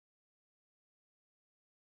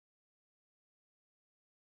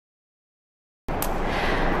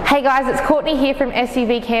Hey guys, it's Courtney here from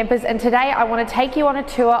SUV Campers, and today I want to take you on a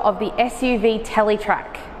tour of the SUV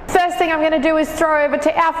Teletrack. First thing I'm going to do is throw over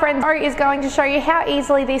to our friend Mo is going to show you how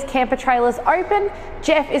easily these camper trailers open.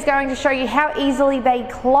 Jeff is going to show you how easily they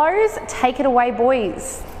close. Take it away,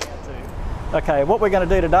 boys. Okay, what we're going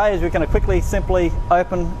to do today is we're going to quickly, simply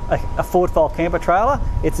open a Ford File camper trailer.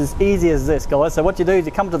 It's as easy as this, guys. So what you do is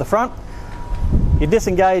you come to the front, you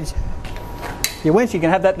disengage your winch, you can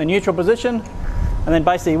have that in the neutral position, and then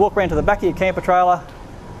basically you walk around to the back of your camper trailer.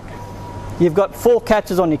 You've got 4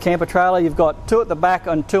 catches on your camper trailer. You've got 2 at the back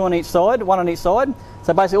and 2 on each side, 1 on each side.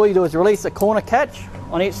 So basically all you do is release the corner catch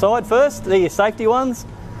on each side first. They're your safety ones.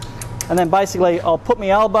 And then basically I'll put my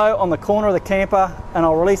elbow on the corner of the camper and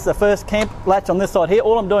I'll release the first camp latch on this side here.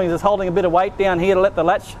 All I'm doing is just holding a bit of weight down here to let the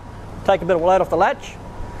latch, take a bit of weight off the latch.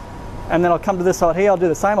 And then I'll come to this side here, I'll do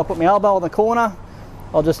the same. I'll put my elbow on the corner.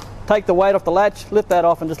 I'll just take the weight off the latch, lift that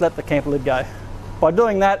off and just let the camper lid go. By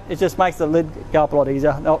doing that, it just makes the lid go up a lot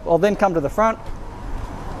easier. I'll then come to the front.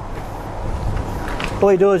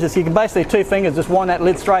 All you do is just, you can basically 2 fingers just wind that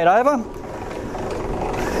lid straight over.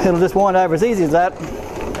 It'll just wind over as easy as that.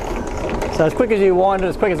 So as quick as you wind it,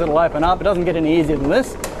 as quick as it'll open up. It doesn't get any easier than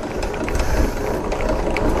this.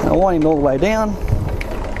 I'll wind him all the way down.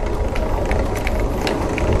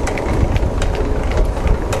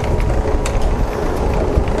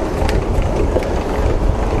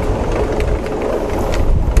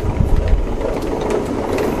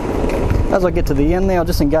 As I get to the end there, I'll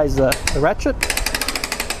just engage the ratchet.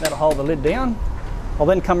 That'll hold the lid down. I'll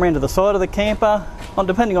then come around to the side of the camper.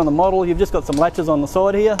 Depending on the model, you've just got some latches on the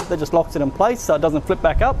side here. That just locks it in place so it doesn't flip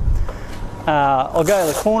back up. I'll go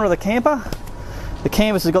to the corner of the camper. The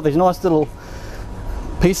canvas has got these nice little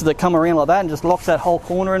pieces that come around like that and just locks that whole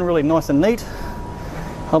corner in really nice and neat.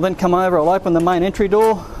 I'll then come over, I'll open the main entry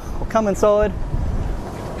door. I'll come inside.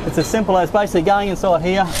 It's as simple as basically going inside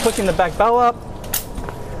here, pushing the back bow up.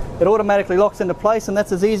 It automatically locks into place, and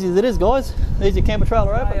that's as easy as it is, guys. There's your camper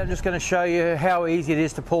trailer open. I'm just going to show you how easy it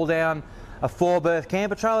is to pull down a 4-berth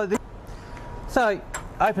camper trailer. So,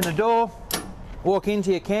 open the door, walk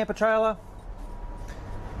into your camper trailer,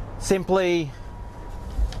 simply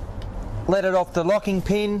let it off the locking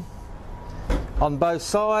pin on both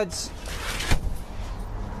sides.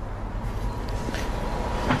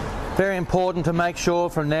 Very important to make sure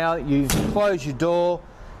from now that you close your door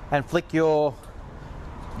and flick your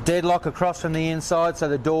deadlock across from the inside so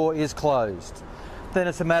the door is closed. Then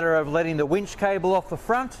it's a matter of letting the winch cable off the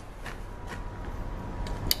front,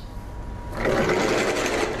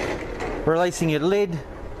 releasing your lid,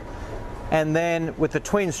 and then with the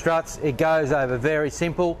twin struts it goes over. Very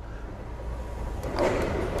simple.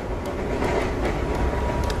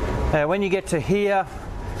 Now when you get to here,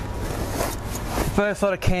 first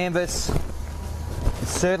lot of canvas, it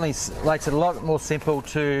certainly makes it a lot more simple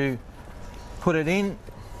to put it in.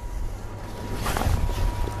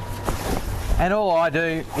 And all I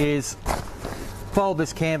do is fold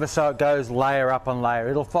this canvas so it goes layer up on layer.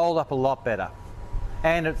 It'll fold up a lot better.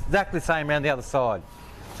 And it's exactly the same around the other side.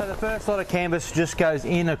 So the first lot of canvas just goes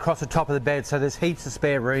in across the top of the bed, so there's heaps of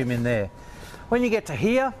spare room in there. When you get to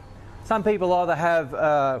here, some people either have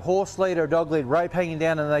a horse lead or a dog lead rope hanging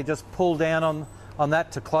down and they just pull down on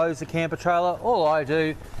that to close the camper trailer. All I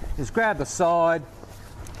do is grab the side,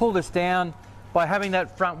 pull this down. By having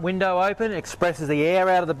that front window open, it expresses the air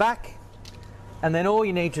out of the back. And then all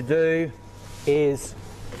you need to do is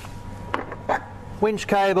winch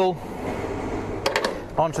cable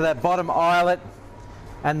onto that bottom eyelet,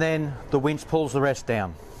 and then the winch pulls the rest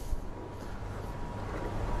down.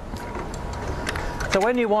 So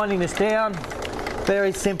when you're winding this down,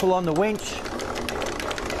 very simple on the winch.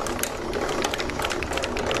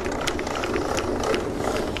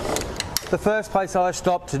 The first place I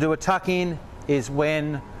stop to do a tuck in is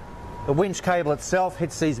when the winch cable itself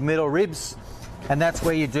hits these middle ribs. And that's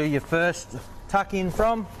where you do your first tuck in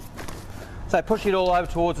from. So push it all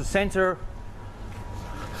over towards the centre.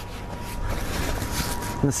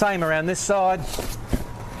 And the same around this side.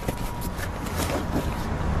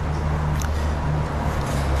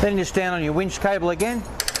 Then just down on your winch cable again.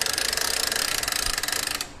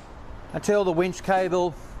 Until the winch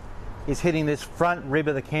cable is hitting this front rib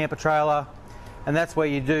of the camper trailer. And that's where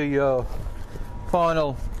you do your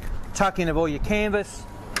final tuck in of all your canvas.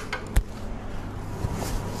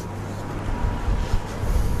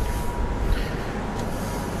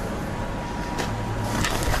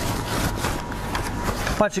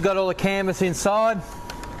 Once you've got all the canvas inside,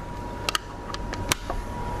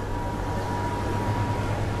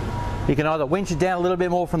 you can either winch it down a little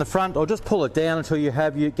bit more from the front or just pull it down until you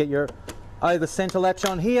get your over center latch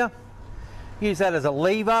on here. Use that as a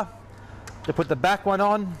lever to put the back one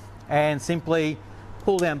on and simply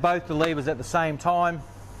pull down both the levers at the same time.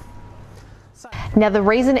 Now the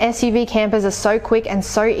reason SUV campers are so quick and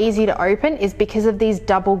so easy to open is because of these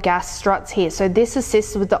double gas struts here. So this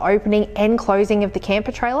assists with the opening and closing of the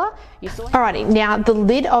camper trailer. Alrighty, now the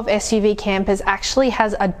lid of SUV campers actually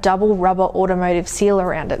has a double rubber automotive seal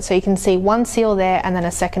around it. So you can see one seal there and then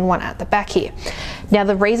a second one at the back here. Now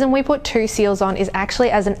the reason we put two seals on is actually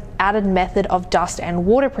as an added method of dust and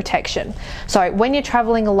water protection. So when you're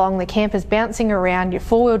traveling along, the camper's bouncing around, you're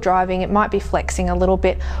four-wheel driving, it might be flexing a little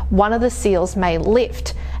bit, one of the seals may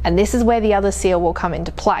lift, and this is where the other seal will come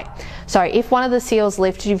into play. So if one of the seals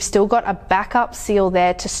lifts, you've still got a backup seal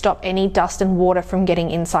there to stop any dust and water from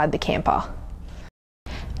getting inside the camper.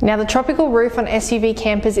 Now the tropical roof on SUV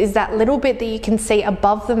campers is that little bit that you can see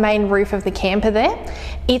above the main roof of the camper there.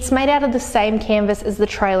 It's made out of the same canvas as the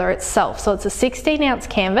trailer itself. So it's a 16-ounce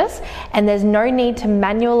canvas and there's no need to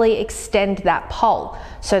manually extend that pole.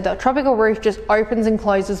 So the tropical roof just opens and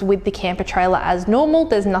closes with the camper trailer as normal.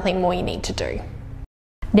 There's nothing more you need to do.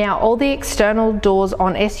 Now all the external doors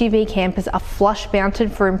on SUV campers are flush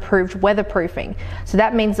mounted for improved weatherproofing. So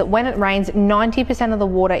that means that when it rains, 90% of the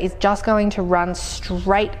water is just going to run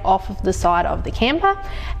straight off of the side of the camper,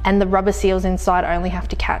 and the rubber seals inside only have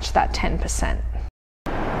to catch that 10%.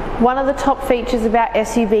 One of the top features about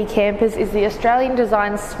SUV campers is the Australian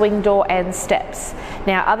design swing door and steps.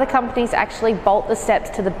 Now other companies actually bolt the steps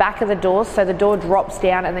to the back of the doors so the door drops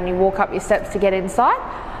down and then you walk up your steps to get inside.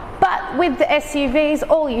 But with the SUVs,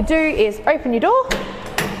 all you do is open your door,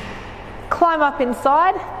 climb up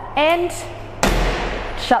inside and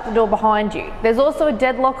shut the door behind you. There's also a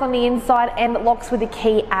deadlock on the inside and it locks with a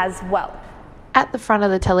key as well. At the front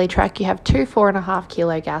of the Teletrack, you have two 4.5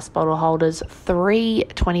 kilo gas bottle holders, three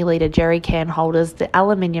 20-litre jerry can holders, the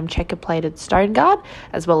aluminium checker-plated stone guard,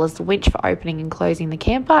 as well as the winch for opening and closing the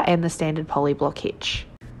camper and the standard polyblock hitch.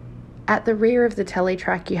 At the rear of the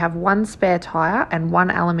Teletrack, you have one spare tyre and one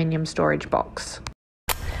aluminium storage box.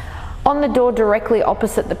 On the door directly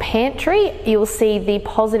opposite the pantry, you'll see the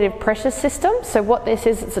positive pressure system. So what this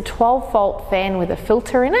is, it's a 12-volt fan with a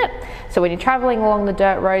filter in it. So when you're travelling along the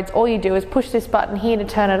dirt roads, all you do is push this button here to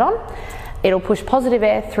turn it on. It'll push positive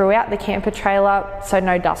air throughout the camper trailer so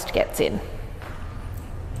no dust gets in.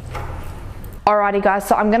 Alrighty guys,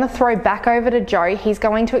 so I'm going to throw back over to Joe. He's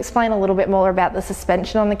going to explain a little bit more about the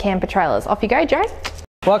suspension on the camper trailers. Off you go, Joe.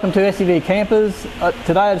 Welcome to SUV Campers.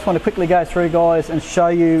 Today I just want to quickly go through, guys, and show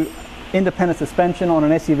you independent suspension on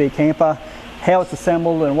an SUV camper, how it's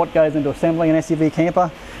assembled and what goes into assembling an SUV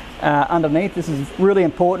camper underneath. This is really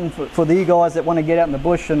important for you guys that want to get out in the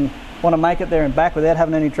bush and want to make it there and back without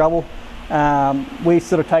having any trouble. We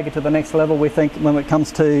sort of take it to the next level, we think, when it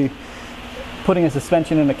comes to putting a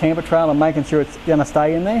suspension in a camper trailer and making sure it's going to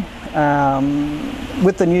stay in there.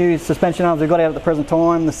 With the new suspension arms we've got out at the present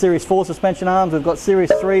time, the Series 4 suspension arms, we've got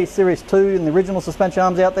Series 3, Series 2 and the original suspension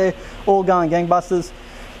arms out there, all going gangbusters.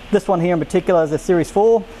 This one here in particular is a Series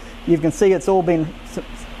 4. You can see it's all been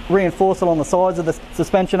reinforced along the sides of the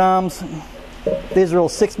suspension arms. These are all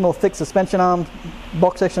 6mm thick suspension arm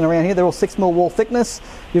box section around here. They're all 6mm wall thickness.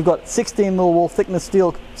 You've got 16mm wall thickness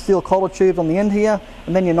steel collar tubes on the end here,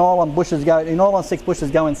 and then your nylon 6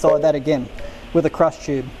 bushes go inside that again with a crush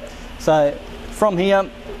tube. So from here,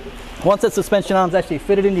 once that suspension arm's actually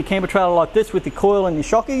fitted into your camper trailer like this with your coil and your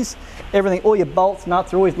shockeys, everything, all your bolts,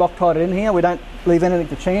 nuts are always Loctite in here. We don't leave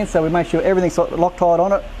anything to chance, so we make sure everything's Loctite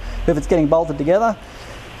on it if it's getting bolted together.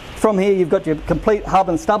 From here you've got your complete hub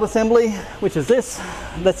and stub assembly, which is this.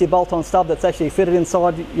 That's your bolt-on stub that's actually fitted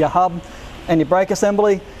inside your hub and your brake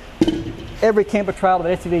assembly. Every camper trailer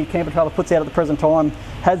that SUV camper trailer puts out at the present time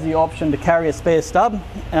has the option to carry a spare stub,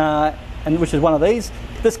 and which is one of these.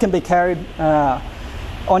 This can be carried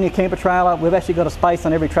on your camper trailer. We've actually got a space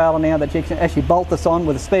on every trailer now that you can actually bolt this on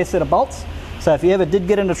with a spare set of bolts. So if you ever did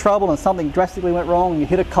get into trouble and something drastically went wrong, you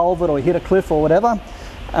hit a culvert or you hit a cliff or whatever,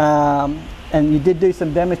 and you did do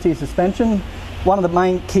some damage to your suspension, one of the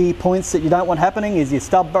main key points that you don't want happening is your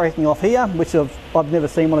stub breaking off here, which I've never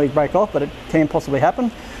seen one of these break off, but it can possibly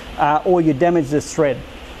happen, or you damage this thread.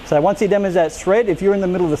 So once you damage that thread, if you're in the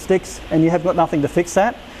middle of the sticks and you have got nothing to fix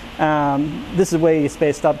that, this is where your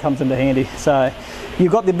spare stub comes into handy. So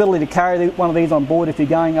you've got the ability to carry one of these on board if you're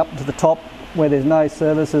going up to the top where there's no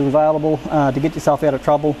services available to get yourself out of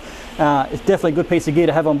trouble. It's definitely a good piece of gear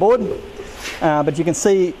to have on board. But you can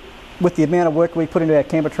see with the amount of work we put into our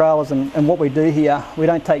camper trailers and what we do here, we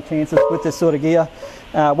don't take chances with this sort of gear.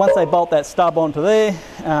 Once they bolt that stub onto there,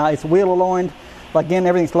 it's wheel aligned. Again,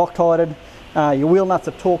 everything's Loctited. Your wheel nuts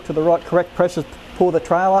are torqued to the right correct pressures for the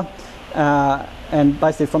trailer, and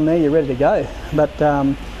basically from there you're ready to go. But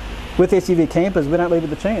with SUV campers, we don't leave it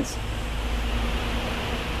to chance.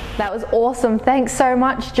 That was awesome. Thanks so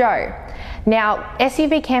much, Joe. Now,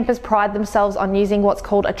 SUV campers pride themselves on using what's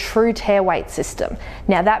called a true tear weight system.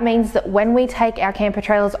 Now, that means that when we take our camper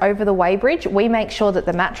trailers over the weighbridge, we make sure that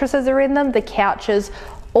the mattresses are in them, the couches,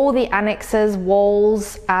 all the annexes,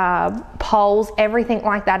 walls, poles, everything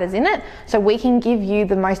like that is in it, so we can give you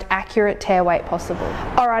the most accurate tear weight possible.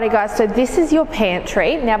 Alrighty guys, so this is your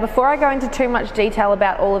pantry. Now before I go into too much detail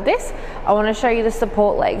about all of this, I want to show you the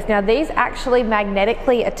support legs. Now these actually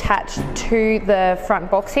magnetically attach to the front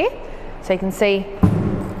box here, so you can see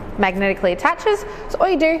magnetically attaches. So all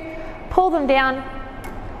you do, pull them down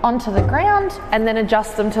onto the ground and then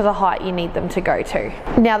adjust them to the height you need them to go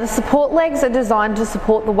to. Now the support legs are designed to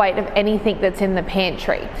support the weight of anything that's in the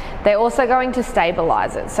pantry. They're also going to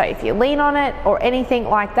stabilize it, so if you lean on it or anything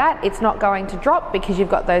like that, it's not going to drop because you've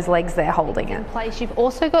got those legs there holding it in place. You've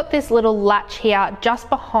also got this little latch here just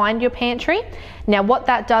behind your pantry. Now what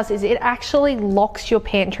that does is it actually locks your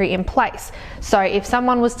pantry in place. So if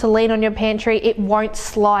someone was to lean on your pantry, it won't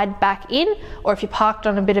slide back in, or if you're parked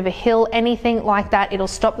on a bit of a hill, anything like that, it'll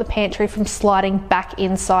stop the pantry from sliding back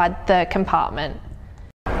inside the compartment.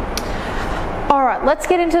 Alright, let's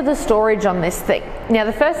get into the storage on this thing. Now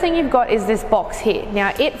the first thing you've got is this box here.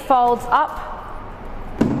 Now it folds up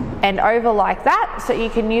and over like that, so you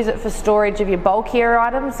can use it for storage of your bulkier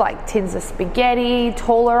items like tins of spaghetti,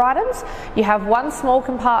 taller items. You have one small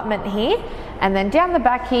compartment here, and then down the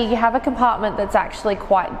back here you have a compartment that's actually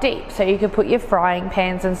quite deep, so you could put your frying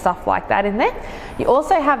pans and stuff like that in there. You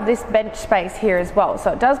also have this bench space here as well,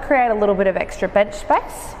 so it does create a little bit of extra bench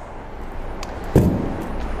space.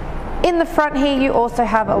 In the front here you also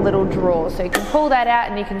have a little drawer, so you can pull that out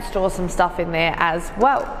and you can store some stuff in there as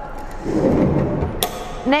well.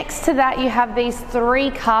 Next to that you have these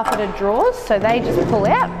 3 carpeted drawers, so they just pull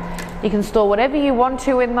out. You can store whatever you want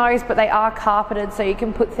to in those, but they are carpeted, so you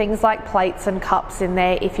can put things like plates and cups in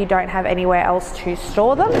there if you don't have anywhere else to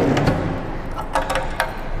store them.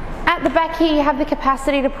 At the back here you have the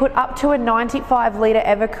capacity to put up to a 95 litre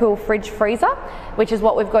Evercool fridge freezer, which is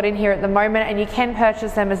what we've got in here at the moment, and you can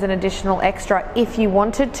purchase them as an additional extra if you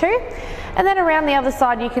wanted to. And then around the other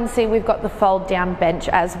side you can see we've got the fold down bench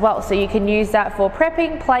as well, so you can use that for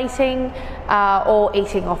prepping, plating, or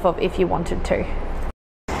eating off of if you wanted to.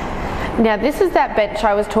 Now this is that bench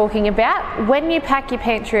I was talking about. When you pack your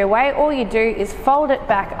pantry away, all you do is fold it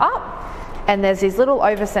back up, and there's these little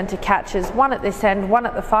over center catches, one at this end, one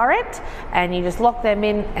at the far end, and you just lock them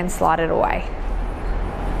in and slide it away.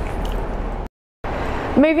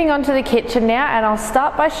 Moving on to the kitchen now, and I'll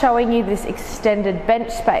start by showing you this extended bench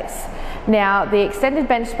space. Now the extended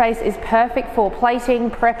bench space is perfect for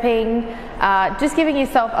plating, prepping, just giving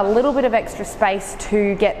yourself a little bit of extra space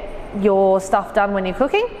to get your stuff done when you're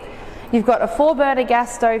cooking. You've got a 4-burner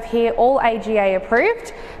gas stove here, all AGA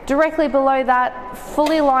approved. Directly below that,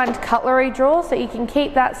 fully lined cutlery drawer, so you can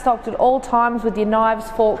keep that stocked at all times with your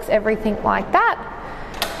knives, forks, everything like that.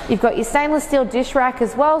 You've got your stainless steel dish rack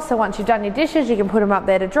as well, so once you've done your dishes you can put them up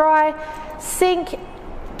there to dry. Sink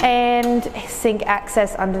and sink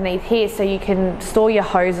access underneath here, so you can store your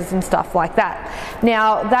hoses and stuff like that.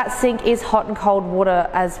 Now that sink is hot and cold water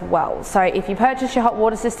as well, so if you purchase your hot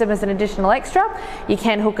water system as an additional extra, you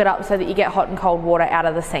can hook it up so that you get hot and cold water out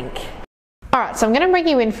of the sink. Alright, so I'm going to bring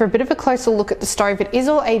you in for a bit of a closer look at the stove. It is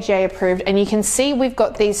all AGA approved, and you can see we've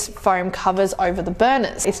got these foam covers over the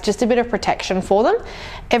burners. It's just a bit of protection for them.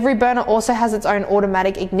 Every burner also has its own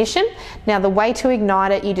automatic ignition. Now the way to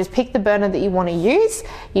ignite it, you just pick the burner that you want to use,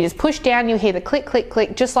 you just push down, you'll hear the click, click,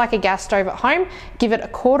 click, just like a gas stove at home. Give it a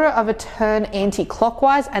 1/4 of a turn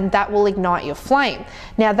anti-clockwise and that will ignite your flame.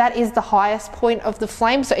 Now that is the highest point of the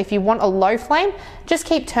flame, so if you want a low flame, just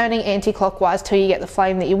keep turning anti-clockwise till you get the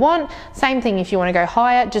flame that you want. Same thing if you want to go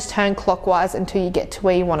higher, just turn clockwise until you get to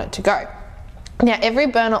where you want it to go. Now every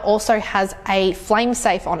burner also has a flame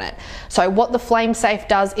safe on it. So what the flame safe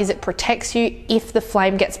does is it protects you if the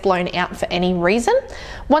flame gets blown out for any reason.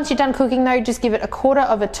 Once you're done cooking though, just give it a 1/4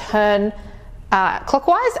 of a turn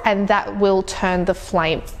clockwise and that will turn the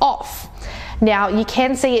flame off. Now you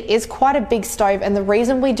can see it is quite a big stove, and the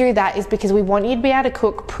reason we do that is because we want you to be able to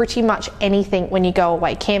cook pretty much anything when you go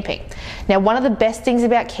away camping. Now one of the best things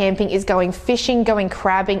about camping is going fishing, going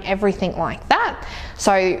crabbing, everything like that.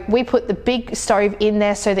 So we put the big stove in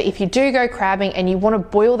there so that if you do go crabbing and you want to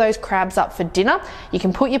boil those crabs up for dinner, you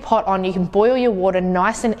can put your pot on, you can boil your water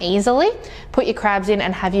nice and easily, put your crabs in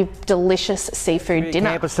and have your delicious seafood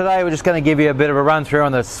dinner. Campers, today we're just going to give you a bit of a run through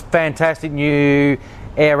on this fantastic new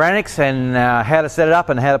air annex and how to set it up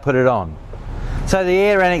and how to put it on. So the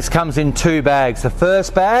air annex comes in 2 bags. The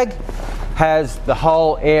first bag has the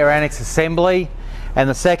whole air annex assembly, and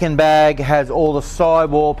the second bag has all the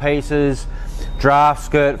sidewall pieces, draft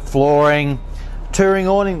skirt, flooring, touring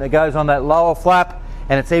awning that goes on that lower flap,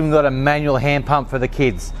 and it's even got a manual hand pump for the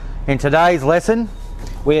kids. In today's lesson,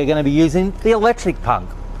 we are going to be using the electric pump.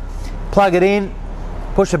 Plug it in,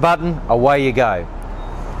 push a button, away you go.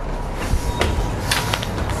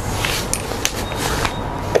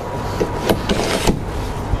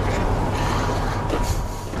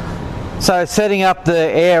 So setting up the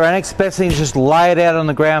air annex, best thing is just lay it out on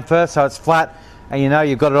the ground first so it's flat and you know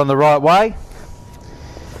you've got it on the right way.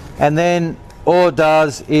 And then all it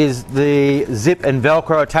does is the zip and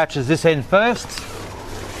Velcro attaches this end first.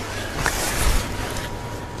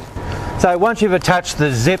 So once you've attached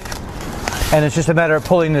the zip, and it's just a matter of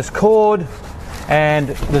pulling this cord and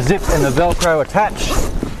the zip and the Velcro attach.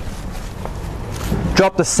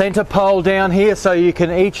 Drop the center pole down here so you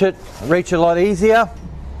can reach it a lot easier.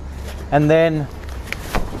 And then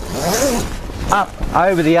up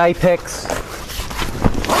over the apex.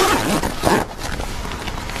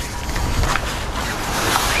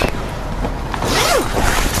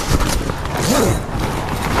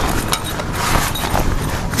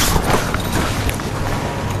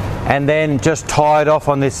 And then just tie it off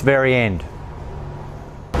on this very end.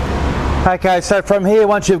 Okay, so from here,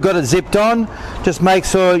 once you've got it zipped on, just make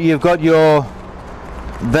sure you've got your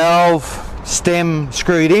valve stem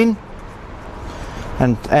screwed in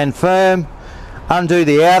and firm. Undo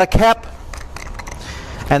the outer cap,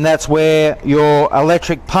 and that's where your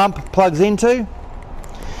electric pump plugs into.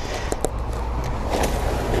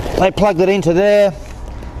 They plugged it into there,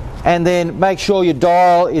 and then make sure your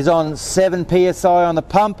dial is on 7 psi on the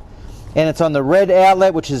pump, and it's on the red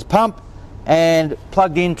outlet, which is pump, and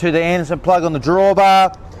plugged into the Anderson plug on the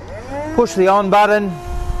drawbar. Push the on button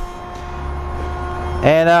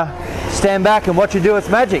and stand back and watch it do its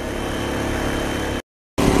magic.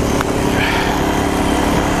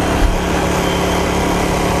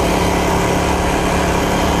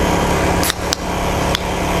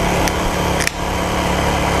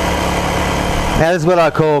 Now this is what I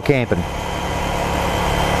call camping.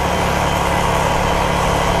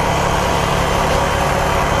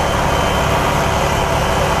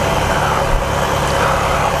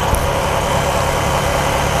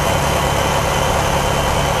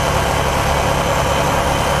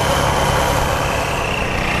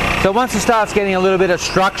 So once it starts getting a little bit of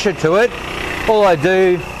structure to it, all I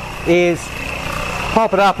do is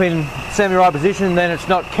pop it up in semi-right position, then it's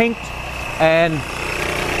not kinked and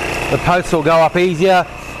the posts will go up easier,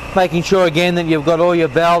 making sure again that you've got all your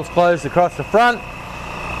valves closed across the front,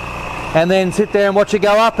 and then sit there and watch it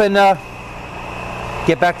go up and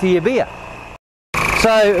get back to your beer.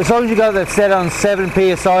 So as long as you've got that set on 7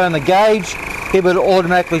 psi on the gauge, it will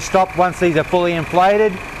automatically stop once these are fully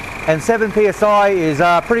inflated, and 7 psi is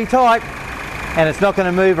pretty tight and it's not going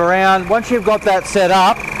to move around. Once you've got that set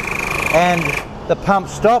up and the pump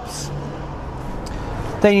stops,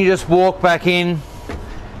 then you just walk back in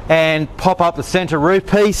and pop up the center roof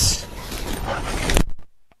piece.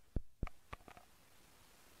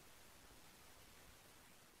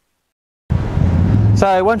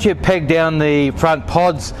 So once you've pegged down the front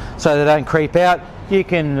pods so they don't creep out, you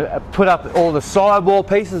can put up all the sidewall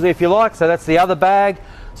pieces if you like. So that's the other bag.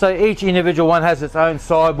 So each individual one has its own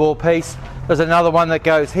sidewall piece. There's another one that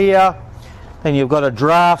goes here. Then you've got a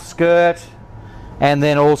draft skirt, and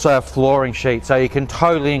then also a flooring sheet, so you can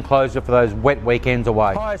totally enclose it for those wet weekends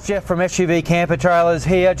away. Hi, it's Jeff from SUV Camper Trailers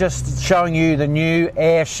here, just showing you the new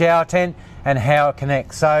air shower tent and how it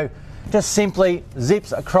connects. So just simply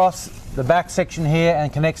zips across the back section here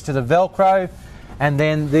and connects to the Velcro, and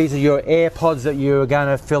then these are your air pods that you're going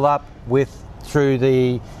to fill up with through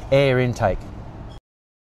the air intake.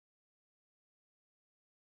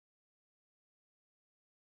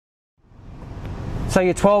 So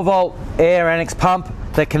your 12 volt air annex pump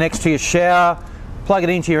that connects to your shower, plug it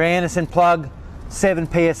into your Anderson plug, 7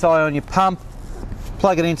 psi on your pump,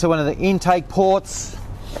 plug it into one of the intake ports,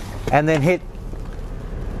 and then hit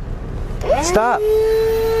start.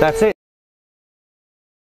 That's it.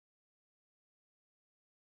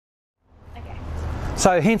 Okay.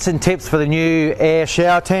 So hints and tips for the new air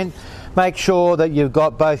shower tent. Make sure that you've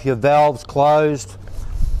got both your valves closed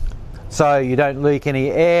so you don't leak any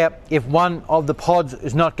air. If one of the pods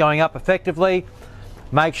is not going up effectively,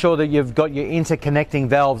 make sure that you've got your interconnecting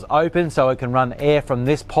valves open so it can run air from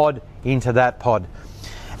this pod into that pod.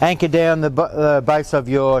 Anchor down the base of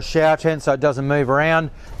your shower tent so it doesn't move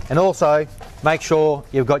around, and also make sure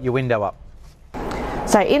you've got your window up.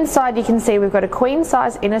 So inside you can see we've got a queen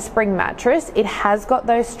size inner spring mattress. It has got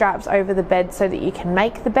those straps over the bed so that you can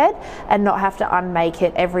make the bed and not have to unmake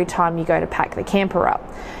it every time you go to pack the camper up.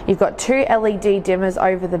 You've got 2 LED dimmers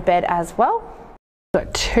over the bed as well.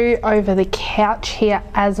 Got two over the couch here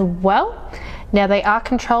as well. Now they are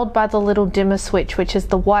controlled by the little dimmer switch, which is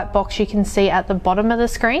the white box you can see at the bottom of the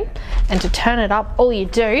screen. And to turn it up, all you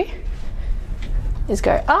do is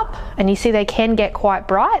go up, and you see they can get quite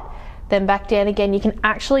bright, then back down again. You can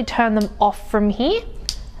actually turn them off from here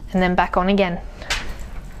and then back on again.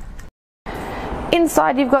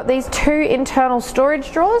 Inside you've got these two internal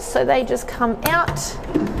storage drawers, so they just come out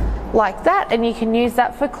like that, and you can use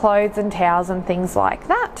that for clothes and towels and things like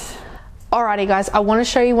that. Alrighty guys, I want to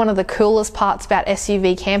show you one of the coolest parts about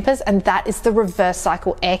SUV campers, and that is the reverse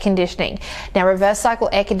cycle air conditioning. Now reverse cycle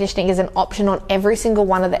air conditioning is an option on every single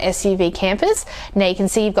one of the SUV campers. Now you can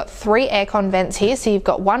see you've got 3 aircon vents here, so you've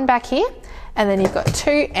got 1 back here, and then you've got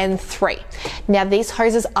 2 and 3. Now these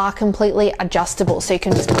hoses are completely adjustable, so you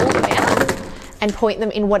can just pull them out and point them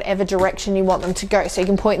in whatever direction you want them to go. So you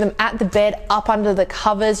can point them at the bed, up under the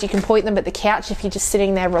covers, you can point them at the couch if you're just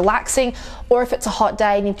sitting there relaxing, or if it's a hot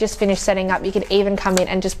day and you've just finished setting up, you can even come in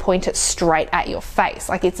and just point it straight at your face.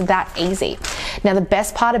 Like, it's that easy. Now the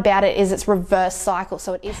best part about it is it's reverse cycle,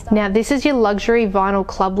 so it is. Now this is your luxury vinyl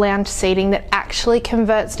club lounge seating that actually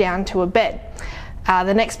converts down to a bed.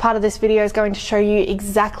 The next part of this video is going to show you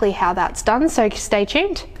exactly how that's done, so stay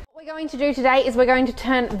tuned. What we're going to do today is we're going to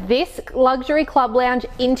turn this luxury club lounge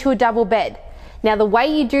into a double bed. Now the way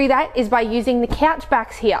you do that is by using the couch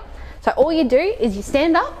backs here. So all you do is you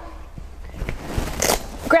stand up,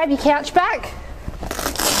 grab your couch back,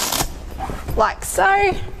 like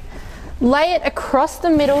so, lay it across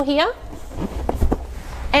the middle here,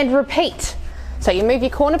 and repeat. So you move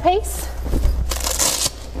your corner piece,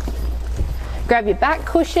 grab your back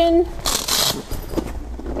cushion,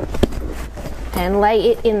 and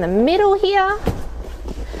lay it in the middle here.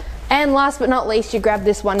 And last but not least, you grab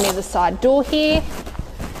this one near the side door here,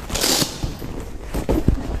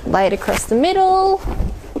 lay it across the middle,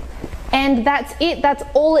 and that's it. That's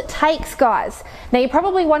all it takes, guys. Now you're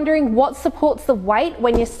probably wondering what supports the weight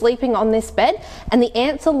when you're sleeping on this bed, and the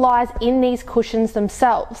answer lies in these cushions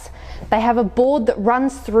themselves. They have a board that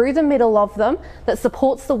runs through the middle of them that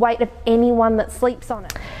supports the weight of anyone that sleeps on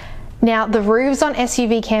it. Now the roofs on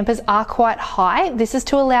SUV campers are quite high. This is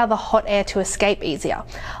to allow the hot air to escape easier.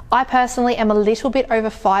 I personally am a little bit over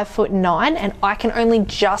 5'9", and I can only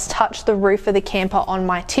just touch the roof of the camper on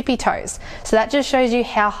my tippy toes. So that just shows you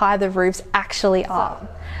how high the roofs actually are.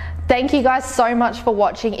 Thank you guys so much for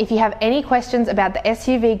watching. If you have any questions about the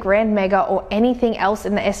SUV Grand Mega or anything else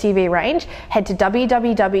in the SUV range, head to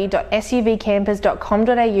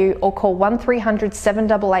www.suvcampers.com.au or call 1300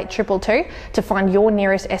 788 222 to find your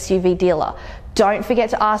nearest SUV dealer. Don't forget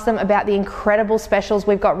to ask them about the incredible specials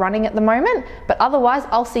we've got running at the moment, but otherwise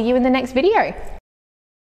I'll see you in the next video.